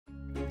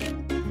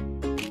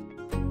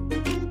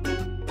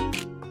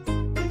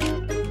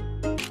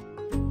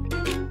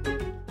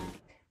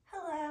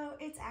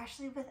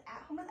Ashley with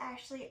At Home with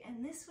Ashley,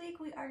 and this week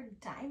we are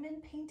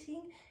diamond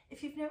painting.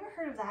 If you've never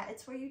heard of that,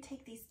 it's where you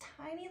take these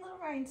tiny little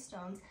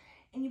rhinestones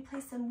and you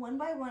place them one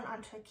by one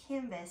onto a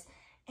canvas,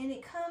 and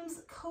it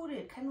comes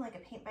coated kind of like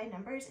a paint by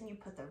numbers, and you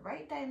put the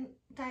right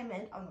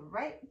diamond on the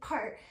right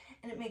part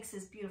and it makes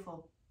this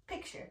beautiful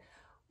picture.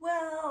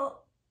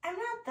 Well, I'm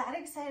not that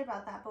excited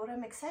about that, but what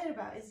I'm excited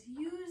about is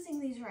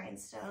using these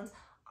rhinestones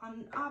on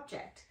an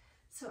object.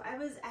 So I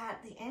was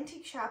at the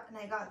antique shop and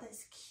I got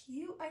this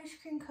cute ice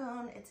cream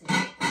cone. It's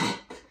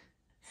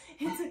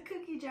a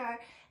cookie jar,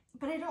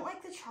 but I don't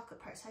like the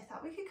chocolate part, so I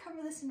thought we could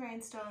cover this in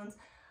rhinestones.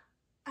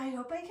 I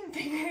hope I can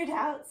figure it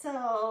out,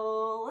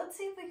 so let's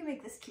see if we can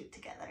make this cute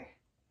together.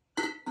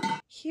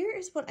 Here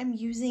is what I'm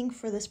using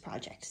for this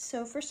project.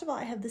 So first of all,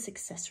 I have this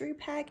accessory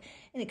pack,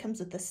 and it comes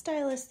with the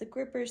stylus, the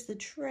grippers, the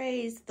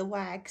trays, the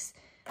wax,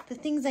 the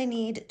things I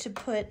need to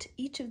put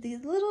each of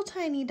these little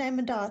tiny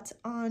diamond dots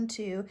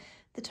onto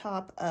the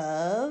top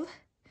of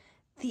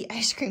the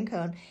ice cream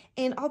cone.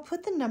 And I'll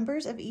put the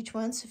numbers of each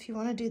one, so if you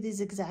want to do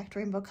these exact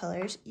rainbow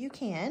colors, you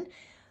can.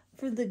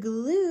 For the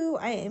glue,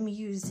 I am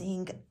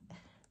using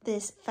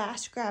this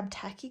fast grab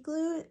tacky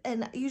glue,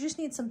 and you just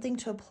need something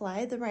to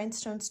apply the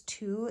rhinestones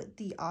to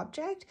the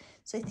object,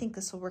 so I think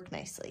this will work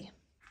nicely.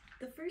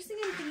 The first thing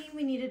I'm thinking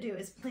we need to do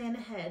is plan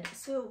ahead.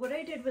 So what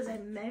I did was I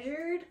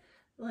measured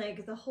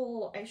like the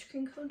whole ice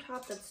cream cone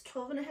top. That's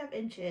 12.5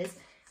 inches.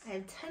 I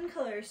have 10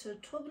 colors, so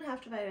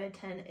 12.5 divided by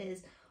 10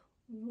 is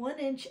 1.25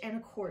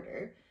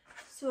 inches.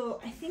 So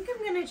I think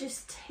I'm gonna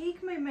just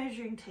take my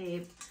measuring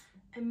tape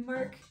and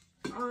mark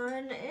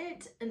on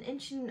it 1.25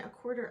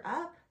 inches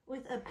up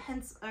with a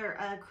pencil or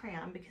a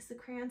crayon, because the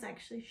crayon's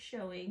actually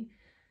showing,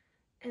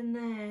 and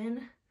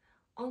then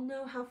I'll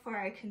know how far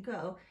I can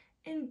go.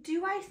 And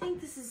do I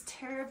think this is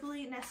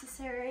terribly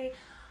necessary?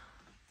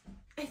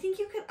 I think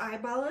you could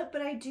eyeball it,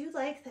 but I do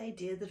like the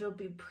idea that it'll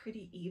be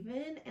pretty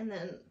even, and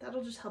then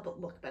that'll just help it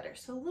look better.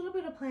 So a little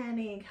bit of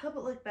planning, help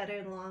it look better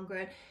in the long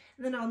run,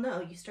 and then I'll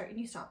know you start and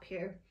you stop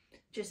here.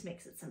 Just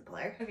makes it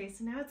simpler. Okay,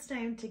 so now it's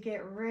time to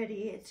get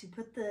ready to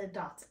put the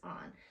dots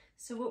on.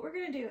 So what we're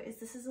gonna do is,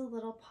 this is a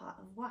little pot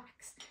of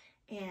wax,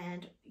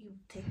 and you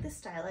take the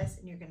stylus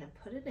and you're gonna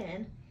put it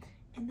in,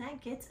 and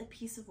that gets a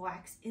piece of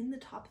wax in the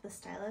top of the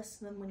stylus,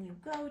 so then when you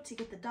go to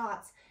get the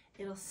dots,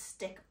 it'll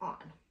stick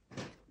on.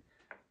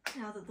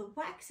 Now that the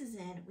wax is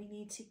in, we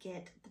need to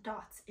get the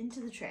dots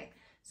into the tray.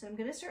 So I'm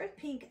gonna start with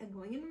pink. I'm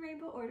going in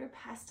rainbow order,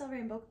 pastel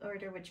rainbow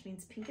order, which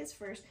means pink is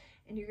first,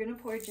 and you're gonna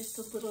pour just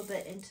a little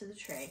bit into the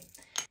tray.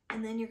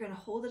 And then you're gonna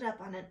hold it up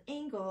on an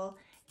angle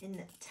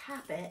and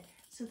tap it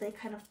so they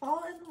kind of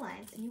fall in the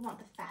lines, and you want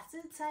the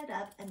faceted side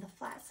up and the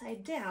flat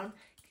side down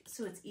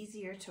so it's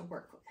easier to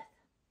work with.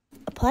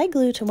 Apply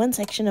glue to one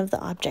section of the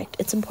object.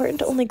 It's important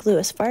to only glue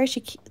as far as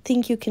you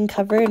think you can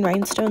cover in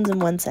rhinestones in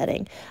one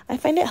setting. I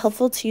find it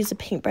helpful to use a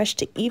paintbrush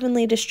to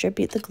evenly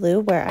distribute the glue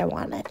where I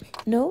want it.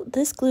 Note,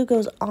 this glue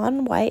goes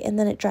on white and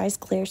then it dries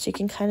clear, so you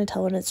can kind of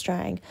tell when it's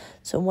drying.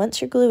 So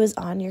once your glue is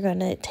on, you're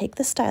going to take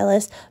the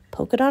stylus,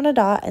 poke it on a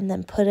dot, and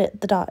then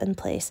put the dot in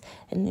place.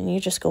 And then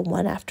you just go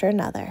one after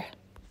another.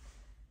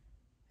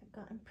 I've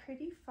gotten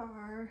pretty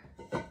far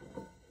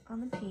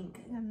on the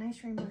pink. I got a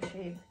nice rainbow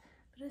shape.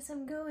 But as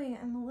I'm going,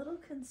 I'm a little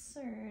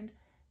concerned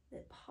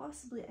that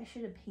possibly I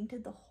should have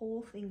painted the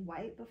whole thing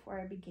white before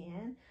I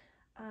began,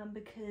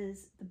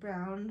 because the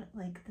brown,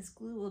 like this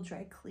glue will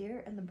dry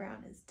clear and the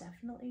brown is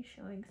definitely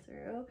showing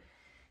through.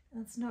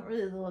 And that's not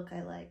really the look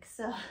I like.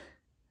 So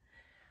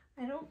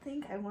I don't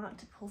think I want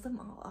to pull them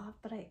all off,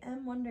 but I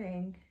am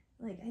wondering,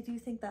 like, I do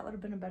think that would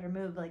have been a better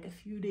move, like a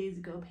few days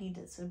ago paint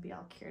it so it'd be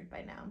all cured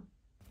by now.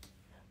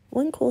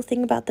 One cool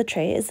thing about the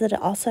tray is that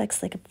it also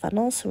acts like a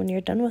funnel, so when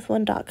you're done with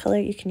one dot color,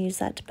 you can use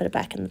that to put it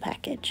back in the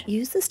package.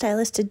 Use the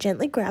stylus to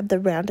gently grab the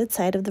rounded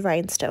side of the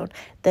rhinestone,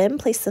 then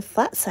place the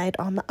flat side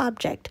on the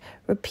object.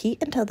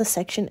 Repeat until the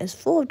section is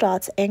full of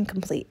dots and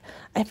complete.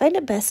 I find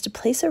it best to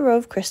place a row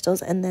of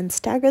crystals and then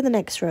stagger the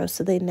next row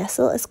so they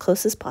nestle as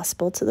close as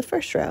possible to the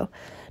first row.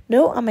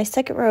 Note, on my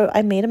second row,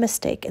 I made a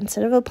mistake.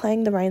 Instead of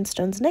applying the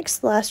rhinestones next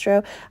to the last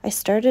row, I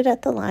started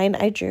at the line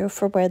I drew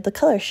for where the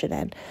color should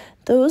end.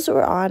 Those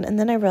were on, and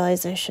then I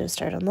realized I should have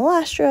started on the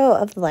last row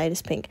of the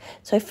lightest pink.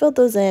 So I filled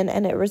those in,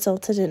 and it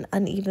resulted in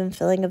uneven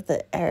filling of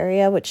the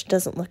area, which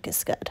doesn't look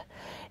as good.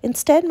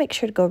 Instead, make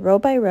sure to go row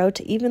by row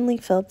to evenly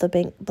fill up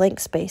the blank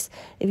space.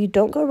 If you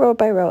don't go row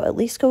by row, at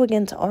least go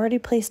again to already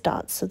placed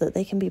dots so that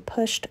they can be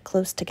pushed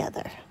close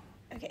together.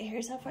 Okay,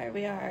 here's how far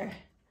we are.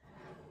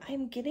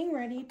 I'm getting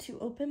ready to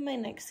open my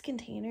next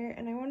container,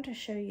 and I wanted to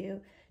show you.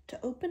 To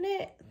open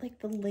it, like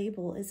the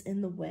label is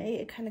in the way,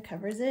 it kind of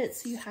covers it,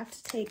 so you have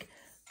to take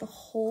the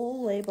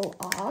whole label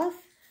off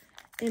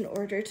in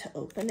order to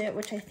open it,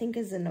 which I think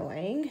is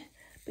annoying,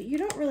 but you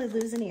don't really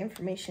lose any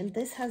information.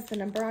 This has the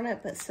number on it,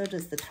 but so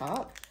does the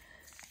top,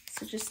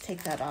 so just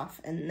take that off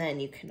and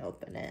then you can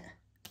open it.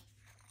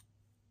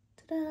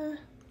 Ta-da!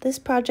 This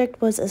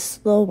project was a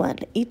slow one.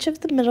 Each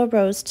of the middle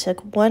rows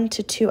took 1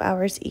 to 2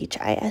 hours each.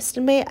 I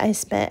estimate I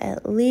spent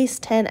at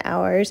least 10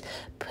 hours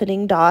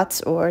putting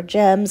dots or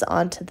gems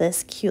onto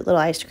this cute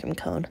little ice cream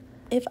cone.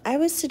 If I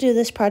was to do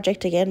this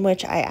project again,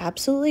 which I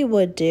absolutely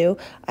would do,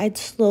 I'd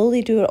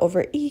slowly do it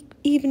over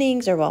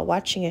evenings or while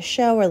watching a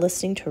show or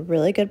listening to a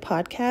really good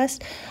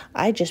podcast.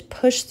 I just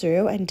pushed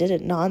through and did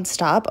it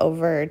nonstop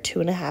over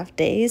 2.5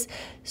 days.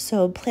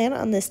 So plan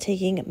on this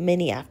taking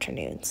many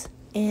afternoons.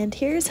 And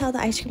here's how the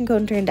ice cream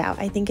cone turned out.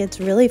 I think it's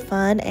really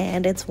fun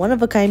and it's one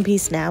of a kind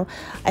piece now.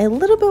 I a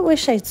little bit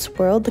wish I'd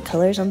swirled the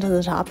colors onto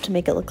the top to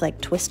make it look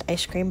like twist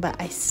ice cream, but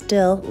I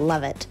still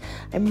love it.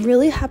 I'm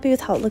really happy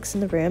with how it looks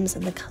in the rims,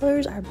 and the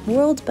colors are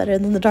worlds better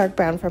than the dark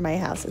brown for my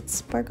house. It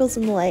sparkles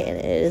in the light and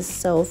it is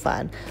so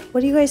fun.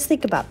 What do you guys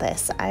think about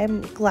this?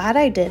 I'm glad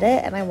I did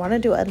it and I want to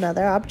do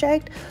another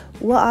object.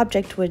 What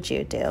object would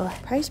you do?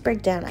 Price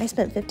breakdown, I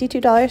spent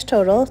 $52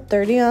 total,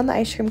 $30 on the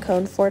ice cream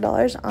cone,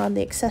 $4 on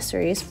the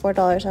accessories,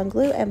 $4 on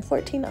glue, and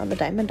 $14 on the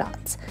Diamond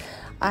Dotz.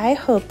 I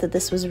hope that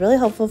this was really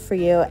helpful for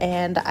you,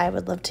 and I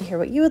would love to hear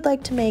what you would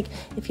like to make.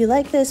 If you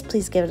like this,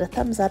 please give it a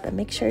thumbs up and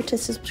make sure to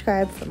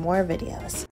subscribe for more videos.